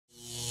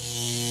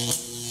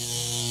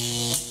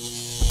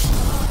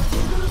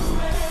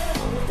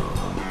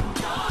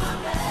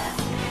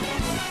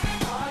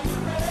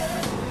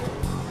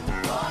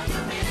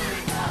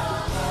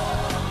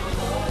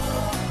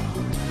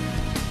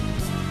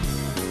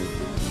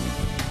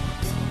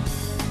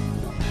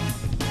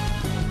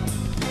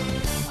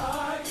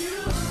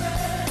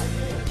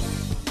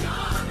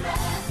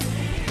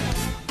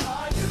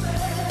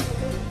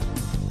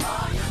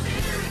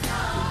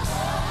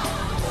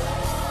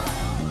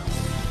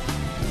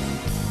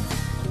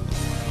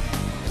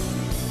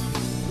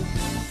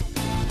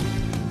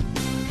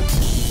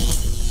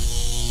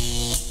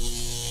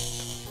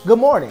Good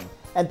morning,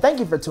 and thank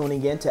you for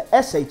tuning in to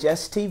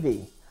SHS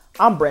TV.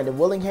 I'm Brandon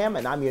Willingham,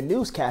 and I'm your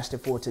newscaster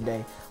for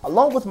today,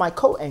 along with my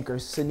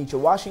co-anchors, Sunita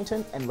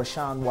Washington and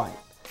Rashawn White.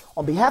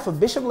 On behalf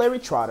of Bishop Larry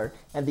Trotter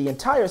and the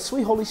entire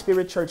Sweet Holy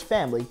Spirit Church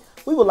family,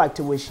 we would like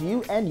to wish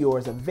you and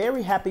yours a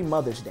very happy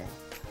Mother's Day.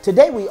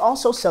 Today, we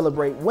also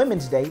celebrate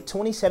Women's Day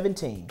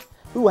 2017.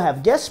 We will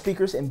have guest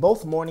speakers in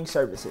both morning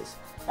services.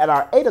 At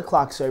our 8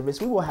 o'clock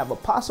service, we will have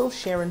Apostle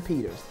Sharon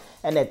Peters,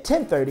 and at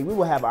 10:30, we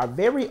will have our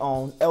very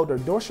own Elder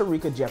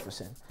Dorsharika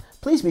Jefferson.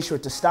 Please be sure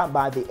to stop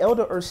by the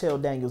Elder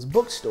Ursel Daniels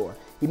bookstore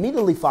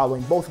immediately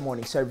following both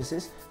morning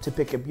services to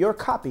pick up your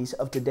copies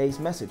of today's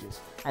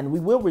messages, and we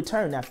will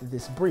return after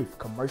this brief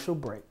commercial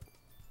break.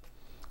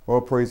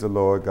 Well, praise the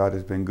Lord. God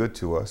has been good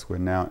to us. We're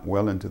now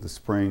well into the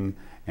spring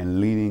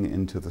and leading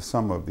into the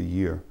summer of the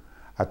year.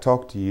 I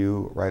talked to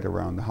you right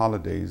around the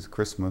holidays,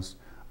 Christmas,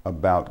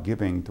 about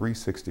giving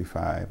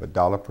 $365,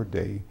 $1 per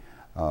day,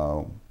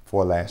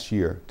 for last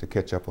year to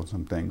catch up on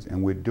some things,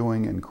 and we're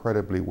doing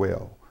incredibly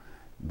well.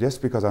 Just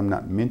because I'm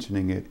not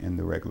mentioning it in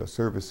the regular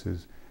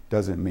services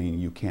doesn't mean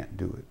you can't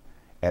do it.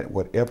 At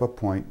whatever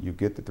point you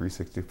get the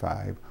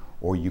 $365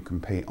 or you can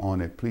pay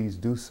on it, please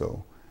do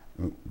so,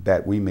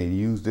 that we may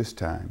use this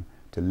time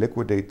to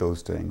liquidate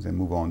those things and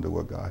move on to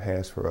what God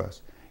has for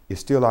us. It's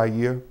still our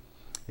year.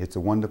 It's a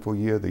wonderful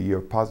year, the year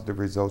of positive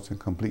results and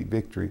complete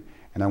victory,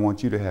 and I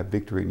want you to have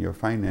victory in your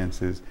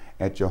finances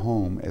at your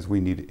home as we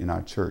need it in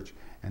our church.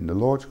 And the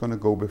Lord's going to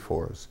go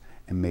before us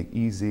and make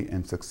easy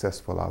and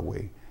successful our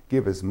way.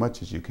 Give as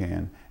much as you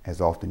can, as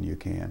often you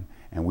can.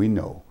 And we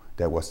know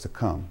that what's to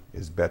come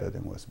is better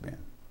than what's been.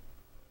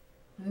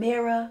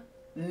 Mirror,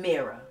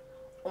 mirror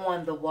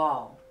on the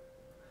wall,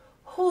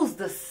 who's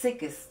the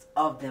sickest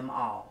of them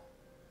all?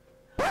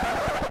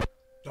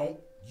 Don't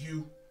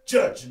you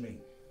judge me.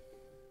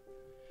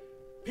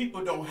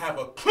 People don't have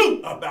a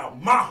clue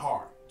about my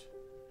heart.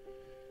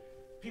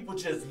 People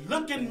just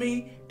look at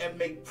me and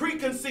make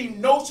preconceived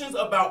notions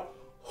about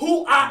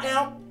who I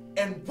am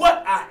and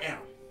what I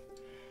am.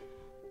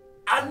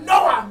 I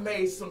know I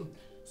made some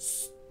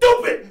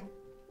stupid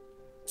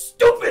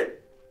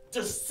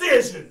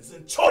decisions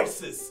and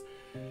choices.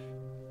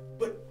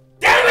 But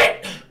damn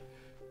it,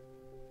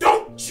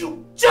 don't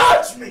you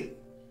judge me.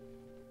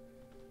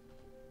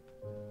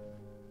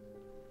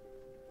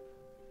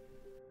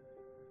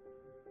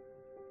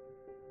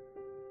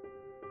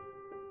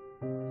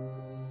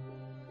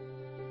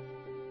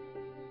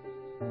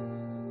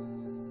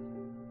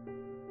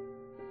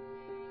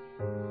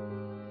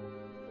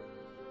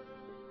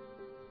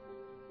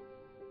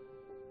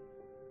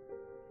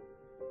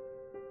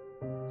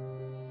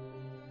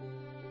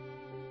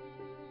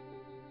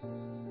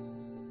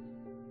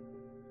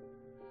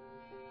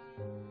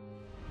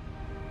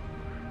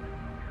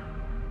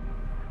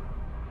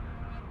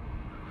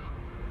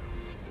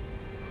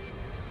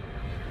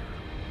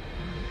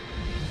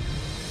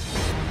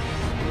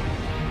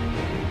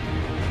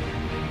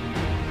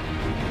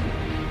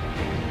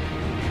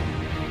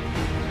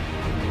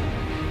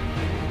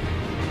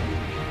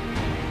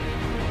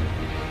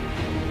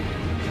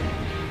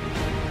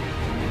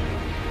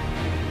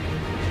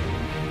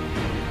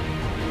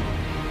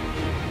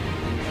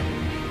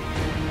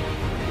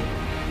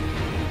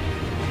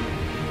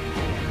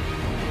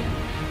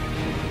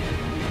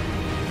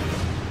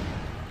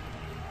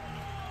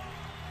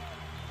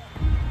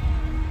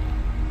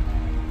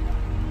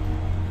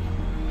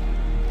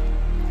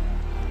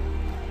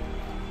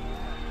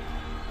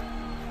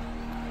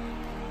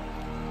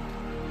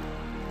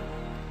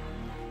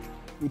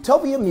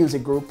 Utopia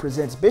Music Group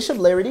presents Bishop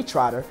Larry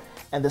Trotter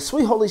and the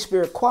Sweet Holy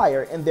Spirit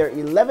Choir in their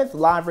 11th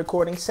live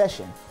recording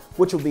session,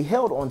 which will be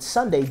held on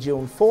Sunday,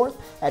 June 4th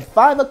at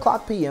 5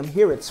 o'clock p.m.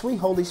 here at Sweet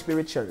Holy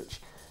Spirit Church.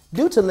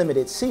 Due to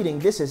limited seating,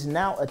 this is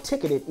now a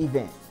ticketed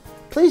event.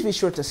 Please be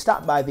sure to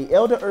stop by the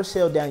Elder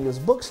Ursel Daniels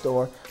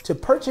bookstore to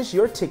purchase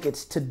your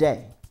tickets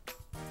today.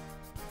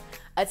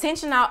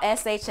 Attention all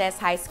SHS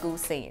High School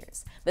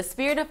seniors. The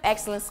Spirit of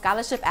Excellence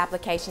Scholarship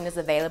application is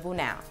available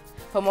now.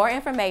 For more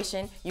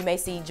information, you may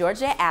see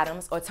Georgette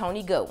Adams or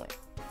Tony Goodwin.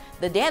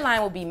 The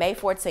deadline will be May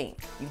 14th.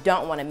 You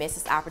don't want to miss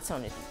this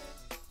opportunity.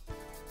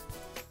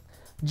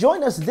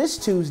 Join us this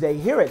Tuesday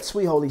here at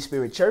Sweet Holy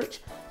Spirit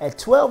Church at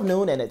 12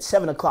 noon and at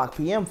 7 o'clock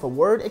p.m. for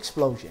Word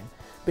Explosion.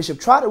 Bishop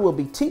Trotter will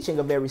be teaching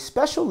a very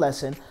special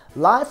lesson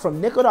live from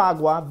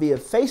Nicaragua via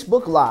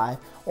Facebook Live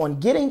on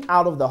getting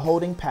out of the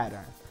holding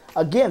pattern.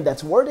 Again,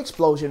 that's Word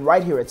Explosion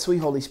right here at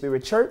Sweet Holy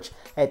Spirit Church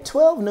at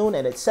 12 noon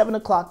and at 7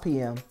 o'clock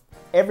p.m.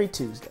 every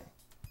Tuesday.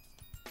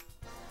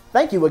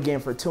 Thank you again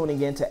for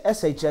tuning in to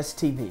SHS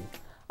TV.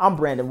 I'm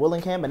Brandon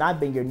Willingham, and I've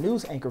been your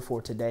news anchor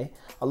for today,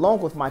 along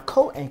with my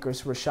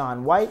co-anchors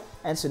Rashawn White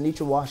and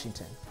Sunita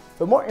Washington.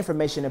 For more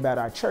information about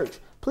our church,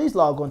 please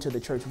log on to the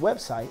church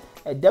website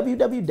at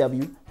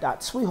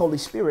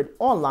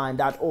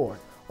www.sweetholyspiritonline.org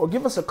or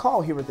give us a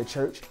call here at the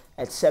church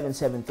at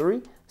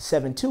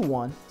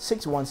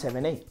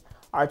 773-721-6178.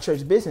 Our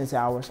church business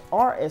hours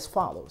are as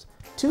follows: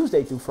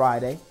 Tuesday through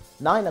Friday,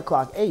 9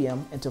 o'clock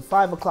a.m. until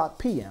 5 o'clock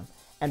p.m.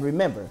 And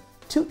remember,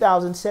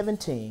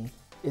 2017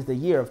 is the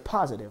year of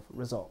positive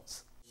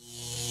results.